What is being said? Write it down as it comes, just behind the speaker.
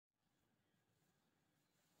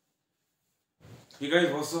Hey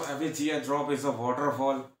guys, also every teardrop is a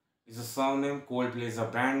waterfall, is a song name, Coldplay is a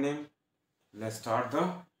band name. Let's start the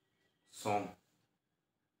song.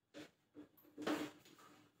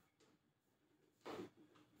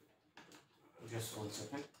 Just 1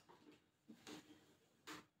 second.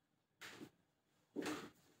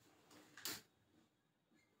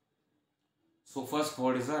 So first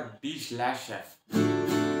chord is a D/F.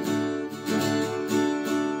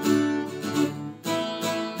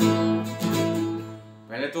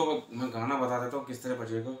 पहले तो मैं गाना बता देता हूँ किस तरह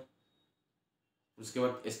बजेगा, उसके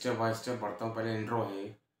बाद स्टेप बाय स्टेप बढ़ता हूँ। पहले इंट्रो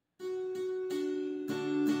है।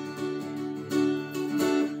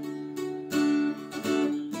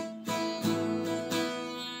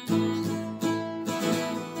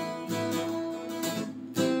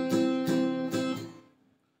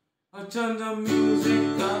 I turn the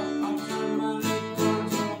music up, I turn my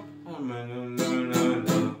records up.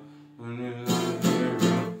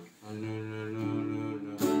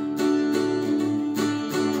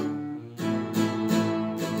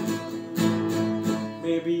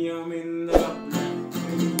 Maybe I'm in the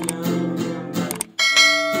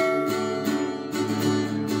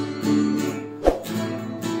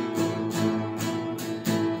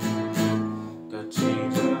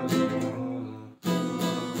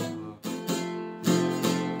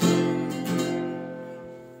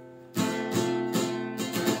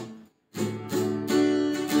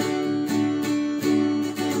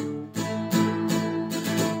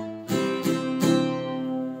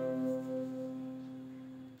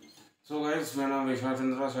So guys, my name is Vishal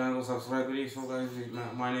Chandra. Channel को subscribe करिए. So guys,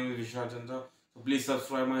 my name is Vishal Chandra. So please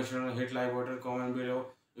subscribe my channel. Hit like button. Comment below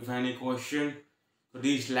if any question. So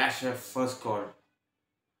D/F first chord.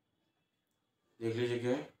 देख लीजिए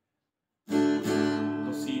क्या है.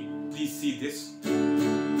 तो please see this.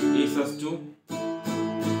 A/2.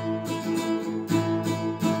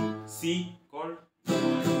 C chord.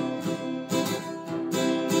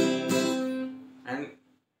 And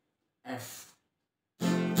F.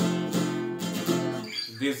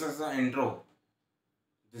 This is the intro.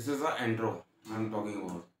 This is the intro I'm talking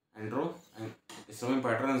about. Intro, and the same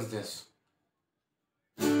pattern is this.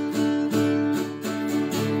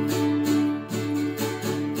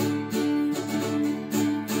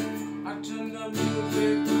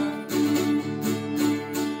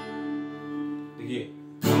 देखिए,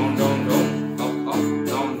 down down down, up up,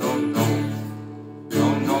 down down down,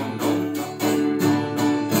 down down down, up up, down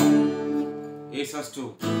down down. A/2.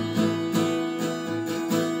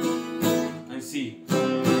 C.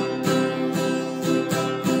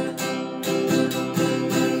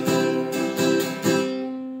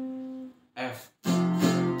 F.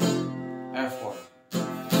 F chord.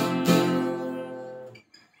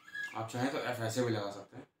 आप चाहें तो F ऐसे भी लगा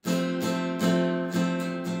सकते हैं.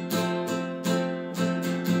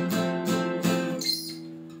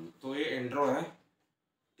 तो ये इंट्रो है.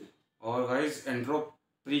 और गाइस, इंट्रो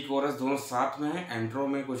प्री कोरस दोनों साथ में है. इंट्रो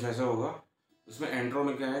में कुछ ऐसा होगा. उसमें इंट्रो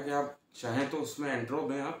में क्या है कि आप चाहें तो उसमें इंट्रो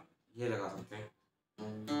में आप ये लगा सकते हैं.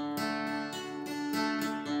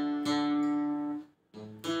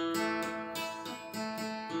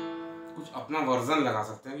 कुछ अपना वर्जन लगा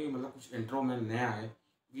सकते हैं कि मतलब कुछ इंट्रो में नया है.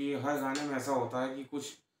 कि हर गाने में ऐसा होता है कि कुछ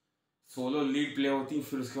सोलो लीड प्ले होती है,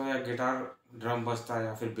 फिर उसके बाद या गिटार ड्रम बजता है,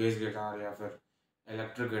 या फिर बेस गिटार, या फिर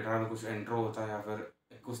इलेक्ट्रिक गिटार में कुछ इंट्रो होता है, या फिर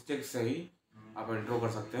एकॉस्टिक से ही आप इंट्रो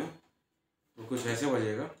कर सकते हैं. तो कुछ ऐसे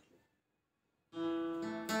बजेगा.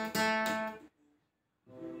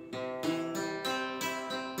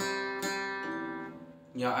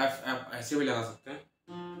 या F ऐसे भी लगा सकते हैं.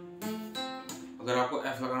 अगर आपको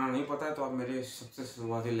F लगाना नहीं पता है तो आप मेरे सबसे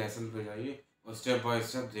शुरुआती लेसन पे जाइए और स्टेप बाय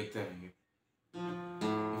स्टेप देखते रहिए.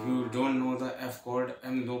 If you don't know the F chord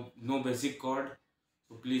and no basic chord,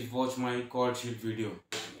 so please watch my chord sheet video.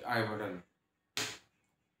 I button.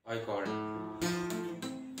 I chord.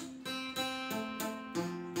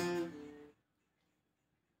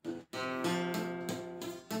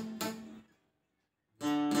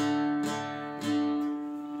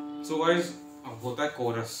 So guys, अब होता है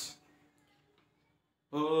coarse.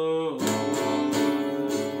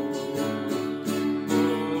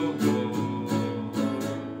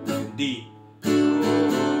 D,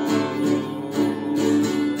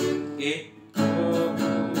 A,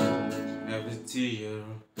 every tear,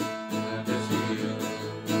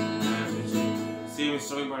 same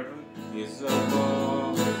strumming pattern is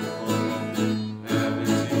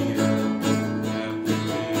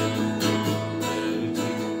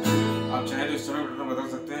बदल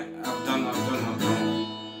सकते हैं. Up down up down up down.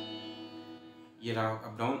 ये रहा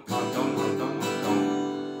up down up down up down up down.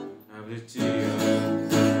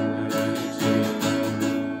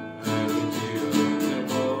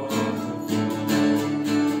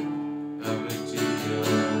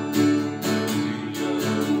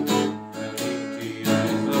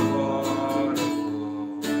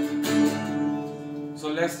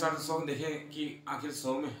 Song देखें कि आखिर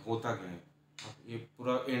सॉन्ग में होता क्या है। आप ये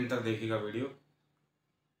पूरा एंड तक देखिएगा video,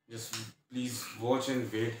 just please watch and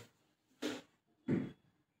wait.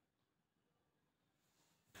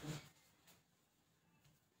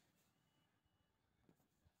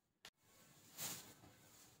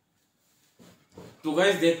 तो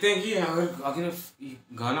गाइस देखते हैं कि अगर आखिर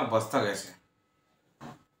गाना बजता कैसे।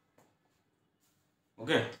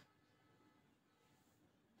 ओके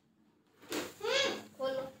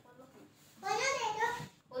खोलो खोलो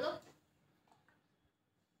खोलो,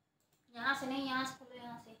 यहाँ से नहीं, यहाँ से खोलो,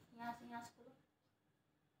 यहाँ से खोलो।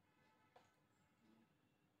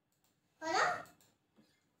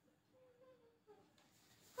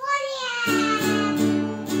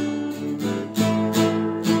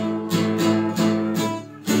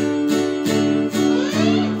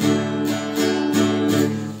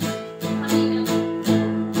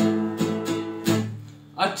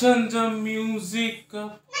 I turn the music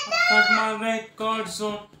up, I cut my records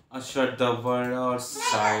on, I shut the world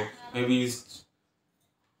outside. Maybe it's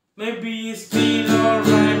still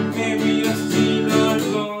alright, maybe it's still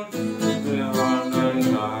alone.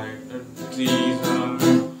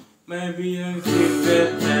 Maybe I keep the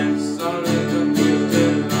hands on the music.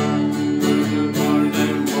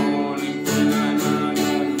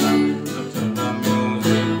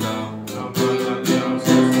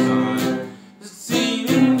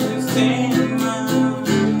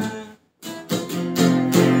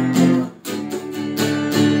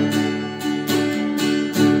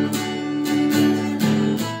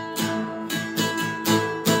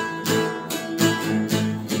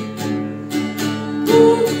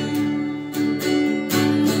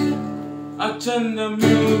 I turn the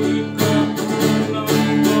music up,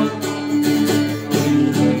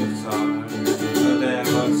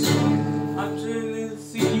 I really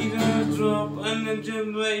see the drop and the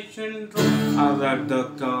generation drop. I like the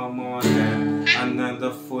come on and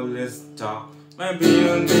another full stop. Maybe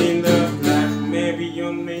you need the black, maybe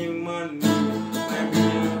you need money, maybe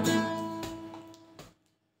you.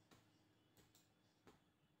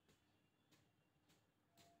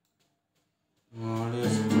 What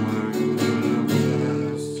is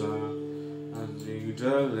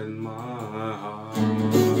in my heart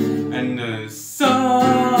and the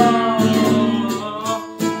sun.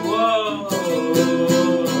 Whoa,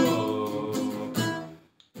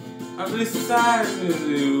 I'm beside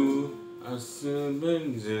you. I still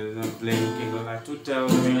been in a blinking like to tell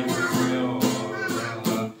me to slow.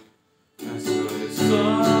 That's what it's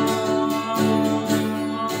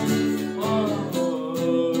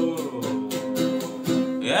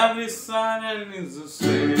every silence is the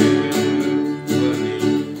same.